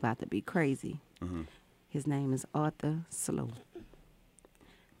 Now, this is about to be crazy. Mm-hmm. His name is Arthur Slow.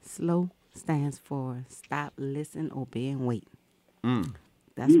 Slow stands for stop, listen, obey, and wait.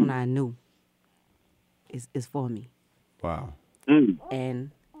 That's when I knew it's for me. Wow.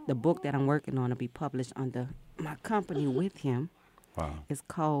 And the book that I'm working on will be published under my company with him. Wow. It's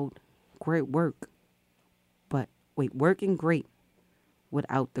called Great Work. But wait, working great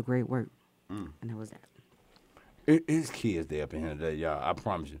without the great work. And it was that. It's kids there up in here today, y'all. I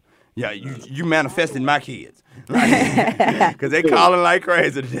promise you. Yeah, you manifested my kids. Because they calling like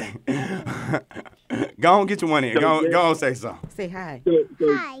crazy today. Go on, get your one in. Go on, say something. Say hi.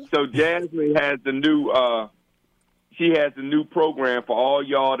 So Jasmine has the new she has the new program for all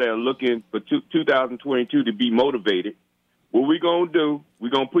y'all that are looking for 2022 to be motivated. What we're going to do,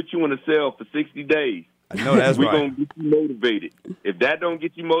 we're going to put you in a cell for 60 days. I know that's we're right. going to get you motivated. If that don't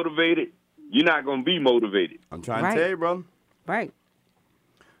get you motivated, you're not going to be motivated. I'm trying to tell you, brother. Right.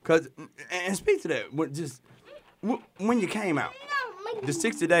 Because, and speak to that, when you came out, the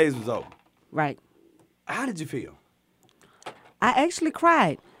 60 days was over. Right. How did you feel? I actually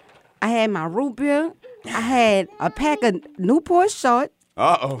cried. I had my root beer. I had a pack of Newport Short.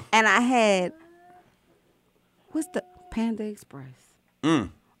 Uh-oh. And I had, what's the Panda Express? Oh,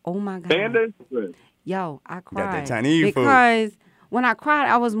 my God. Panda Express. Yo, I cried. Got that Chinese food. Because when I cried,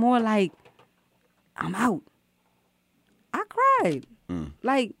 I was more like, I'm out. I cried.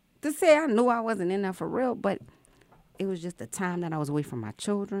 Like, to say I knew I wasn't in there for real, but it was just the time that I was away from my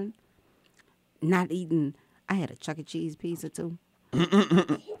children. Not eating. I had a Chuck E. Cheese pizza, too. I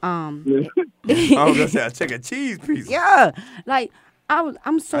was gonna say a Chuck E. Cheese pizza. Yeah, like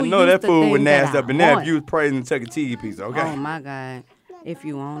I'm so. I know used that to food would things that nasty up I in there if want. you was praising Chuck E. Cheese pizza. Okay. Oh my God, if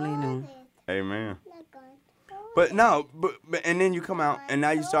you only knew. Amen. But no, but and then you come out and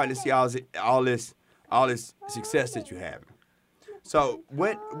now you start to see all this success that you have. So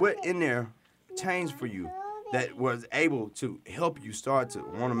what in there changed for you that was able to help you start to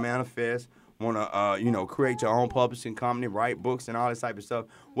want to manifest? Want to, create your own publishing company, write books and all this type of stuff.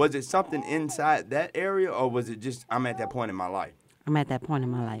 Was it something inside that area, or was it just I'm at that point in my life? I'm at that point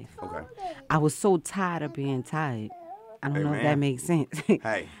in my life. Okay. I was so tired of being tired. I don't know if that makes sense.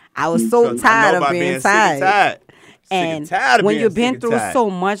 Hey. I was so tired of being tired. And when you've been through so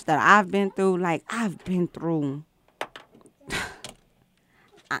much that I've been through, like I've been through.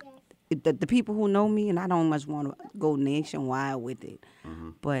 The people who know me, and I don't much want to go nationwide with it,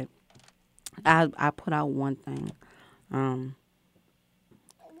 but I put out one thing.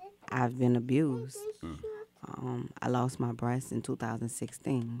 I've been abused. I lost my breast in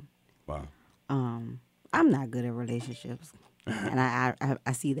 2016. Wow. I'm not good at relationships, and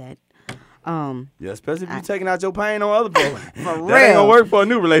I see that. Yeah, especially if you're taking out your pain on other people. For real. That ain't gonna work for a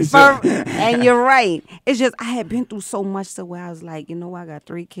new relationship. And you're right. It's just I had been through so much to where I was like, I got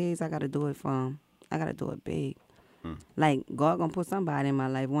 3 kids. I got to do it for 'em. I got to do it big. Like, God gonna put somebody in my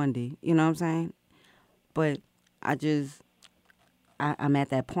life one day. You know what I'm saying? But I'm at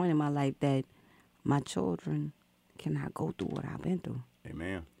that point in my life that my children cannot go through what I've been through.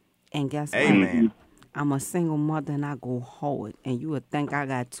 Amen. And guess what? Amen. I'm a single mother and I go hard. And you would think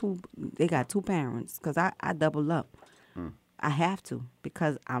they got 2 parents because I double up. I have to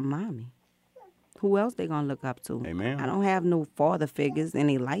because I'm mommy. Who else they going to look up to? Amen. I don't have no father figures in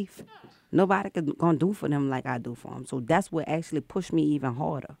their life. Nobody going to do for them like I do for them. So that's what actually pushed me even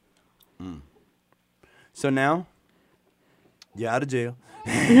harder. So now, you're out of jail.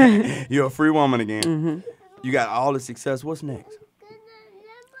 You're a free woman again. You got all the success. What's next?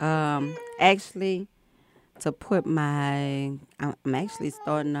 Actually, to put I'm actually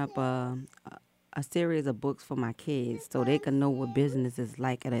starting up a series of books for my kids so they can know what business is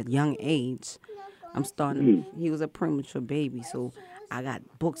like at a young age. I'm starting. He was a premature baby, so I got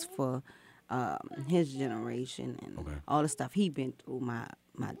books for his generation and all the stuff he been through. My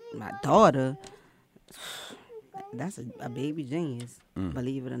daughter, that's a baby genius,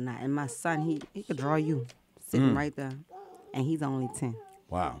 believe it or not. And my son, he could draw you sitting right there, and he's only 10.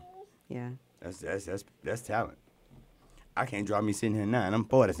 Wow. Yeah. That's talent. I can't draw me sitting here now, and I'm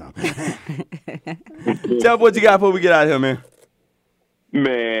 40 something. Tell me what you got before we get out of here, man.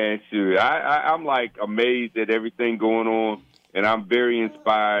 Man, shoot, I'm like amazed at everything going on, and I'm very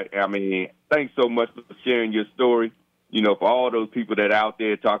inspired. I mean, thanks so much for sharing your story. For all those people that are out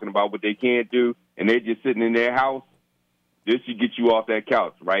there talking about what they can't do, and they're just sitting in their house, this should get you off that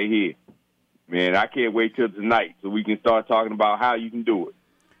couch right here. Man, I can't wait till tonight so we can start talking about how you can do it.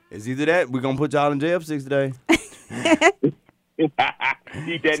 It's either that, we're going to put y'all in jail for 6 days.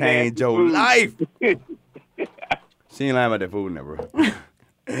 Change your life. She ain't lying about that food never.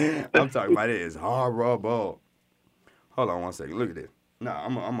 I'm talking about it. It's horrible. Hold on one second. Look at this. No,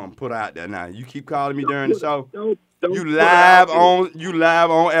 I'm gonna put out there now. You keep calling me during the show. You live on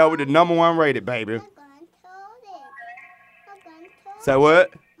air with the #1 rated, baby. Say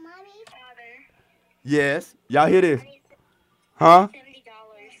what? Yes. Y'all hear this? Huh?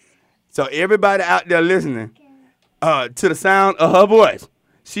 So everybody out there listening, to the sound of her voice.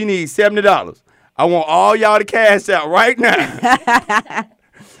 She needs $70. I want all y'all to cash out right now.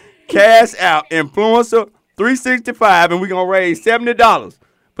 Cash out Influencer 365, and we're going to raise $70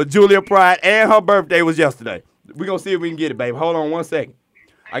 for Julia Pride, and her birthday was yesterday. We're going to see if we can get it, baby. Hold on 1 second.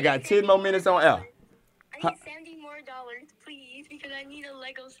 I got 10 more minutes on air. I need $70 more, please, because I need a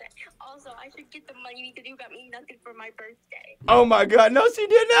Lego set. Also, I should get the money because you got me nothing for my birthday. Oh my God, no, she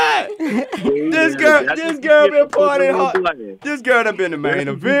did not. This girl been partying hard. This girl done been the main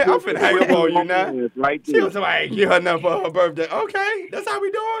event. I'm finna hang up on you now. She was like, I ain't give her nothing for her birthday. Okay, that's how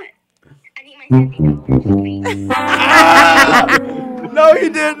we doing. I need my $70, please. No, he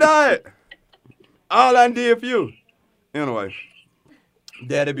did not. All I did for you. Anyway,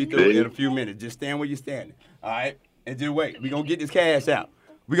 that'll be through in a few minutes. Just stand where you're standing, all right? And just wait. We gonna get this cash out.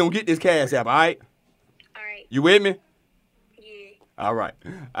 We gonna get this cash out, all right? All right. You with me? Yeah. All right.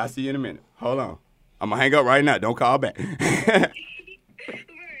 I'll see you in a minute. Hold on. I'm gonna hang up right now. Don't call back.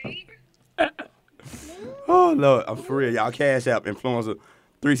 Oh, Lord. I'm for real. Y'all cash out Influencer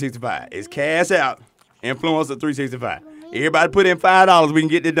 365. It's cash out Influencer 365. Everybody put in $5. We can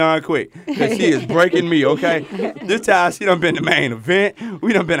get this done quick. Because she is breaking me, okay? This time she done been the main event.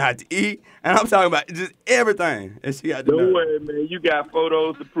 We done been out to eat. And I'm talking about just everything. And she got to Don't worry, man. You got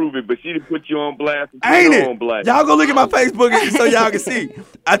photos to prove it, but she done put you on blast. Ain't it? On blast. Y'all go look at my Facebook so y'all can see.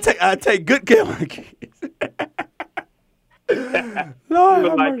 I take good care of my kids.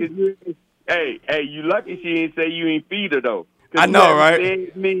 Lord, hey, you lucky she ain't say you ain't feed her, though. I know, right?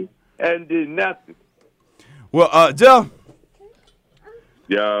 Fed me and did nothing. Well, Jeff.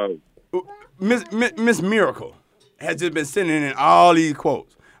 Yo. Miss Miracle has just been sending in all these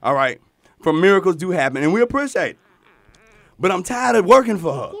quotes, all right, from Miracles Do Happen, and we appreciate it. But I'm tired of working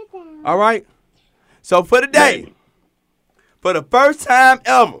for her, all right? So for today, for the first time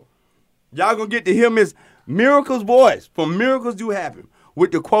ever, y'all going to get to hear Miss Miracle's voice from Miracles Do Happen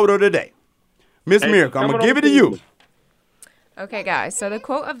with the quote of the day. Miss Miracle, I'm going to give it to you. Okay, guys, so the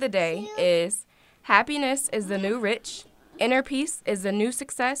quote of the day is, happiness is the new rich, inner peace is the new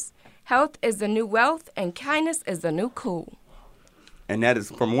success, health is the new wealth, and kindness is the new cool. And that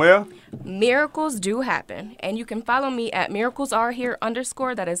is from where? Miracles Do Happen. And you can follow me at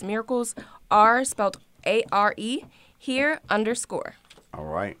miraclesare_here_. That is miracles R spelled A-R-E here _. All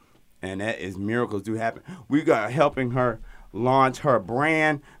right. And that is Miracles Do Happen. We got helping her launch her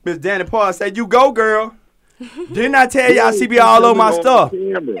brand. Miss Danny Paul said, you go, girl. Didn't I tell y'all she be all over my stuff?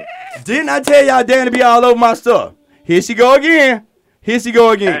 Didn't I tell y'all Danny be all over my stuff? Here she go again.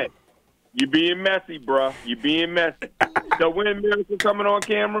 Hey, you being messy, bro. You being messy. So when Miracle coming on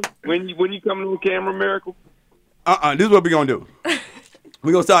camera? When you coming on camera, Miracle? This is what we gonna do.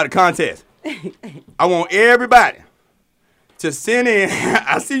 We gonna start a contest. I want everybody to send in.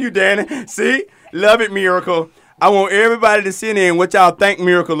 I see you, Danny. See? Love it, Miracle. I want everybody to send in what y'all think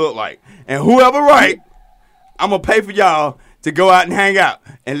Miracle look like. And whoever right, I'm gonna pay for y'all to go out and hang out.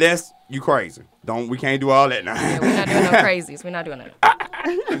 Unless you crazy. We can't do all that now. Yeah, we're not doing no crazies. We're not doing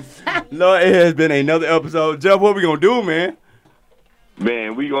that. Lord, it has been another episode. Jeff, what we gonna do, man?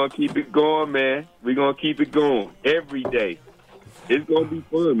 Man, we gonna keep it going, man. We gonna keep it going every day. It's gonna be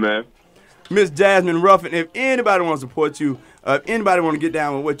fun, man. Miss Jasmine Ruffin, if anybody wants to support you, if anybody want to get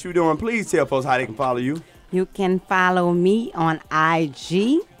down with what you're doing, please tell folks how they can follow you. You can follow me on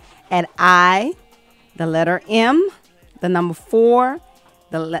IG at I, the letter M, the number 4,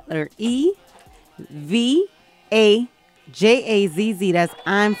 the letter E, VAJAZZ. That's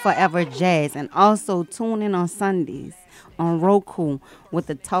I'm Forever Jazz. And also tune in on Sundays on Roku with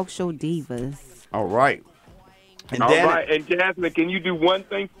the Talk Show Divas. All right. And all right. And Jasmine, can you do one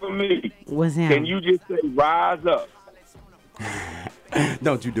thing for me? What's that? Can you just say rise up?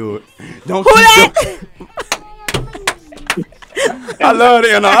 Don't you do it. Don't you do it. I love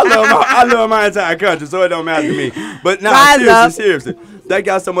it. I love my entire country, so it don't matter to me. But now, seriously. Thank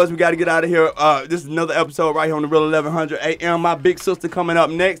y'all so much. We got to get out of here. This is another episode right here on the Real 1100 AM. My big sister coming up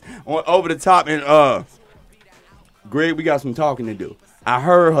next on Over the Top. And Greg, we got some talking to do. I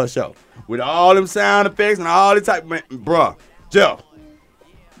heard her show with all them sound effects and all the type. Man, bruh, Jeff.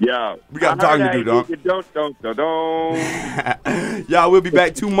 Yeah. We got talking to do, dog. Y'all, we'll be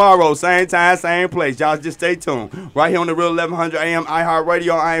back tomorrow. Same time, same place. Y'all just stay tuned. Right here on the Real 1100 AM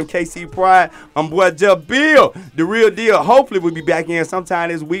iHeartRadio. I am KC Pride. I'm boy Jeff Bill. The real deal. Hopefully we'll be back in sometime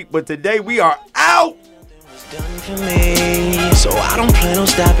this week. But today we are out. Done for me, so I don't plan on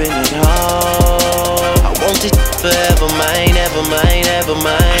stopping at all. I want this forever mine, ever mine, ever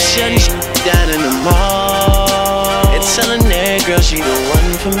mine. I'm shutting down in the mall and telling that girl she the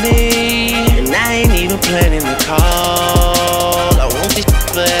one for me, and I ain't even planning the call. I want this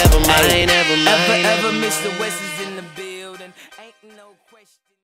forever mine, ever mine. Ever Mr. West is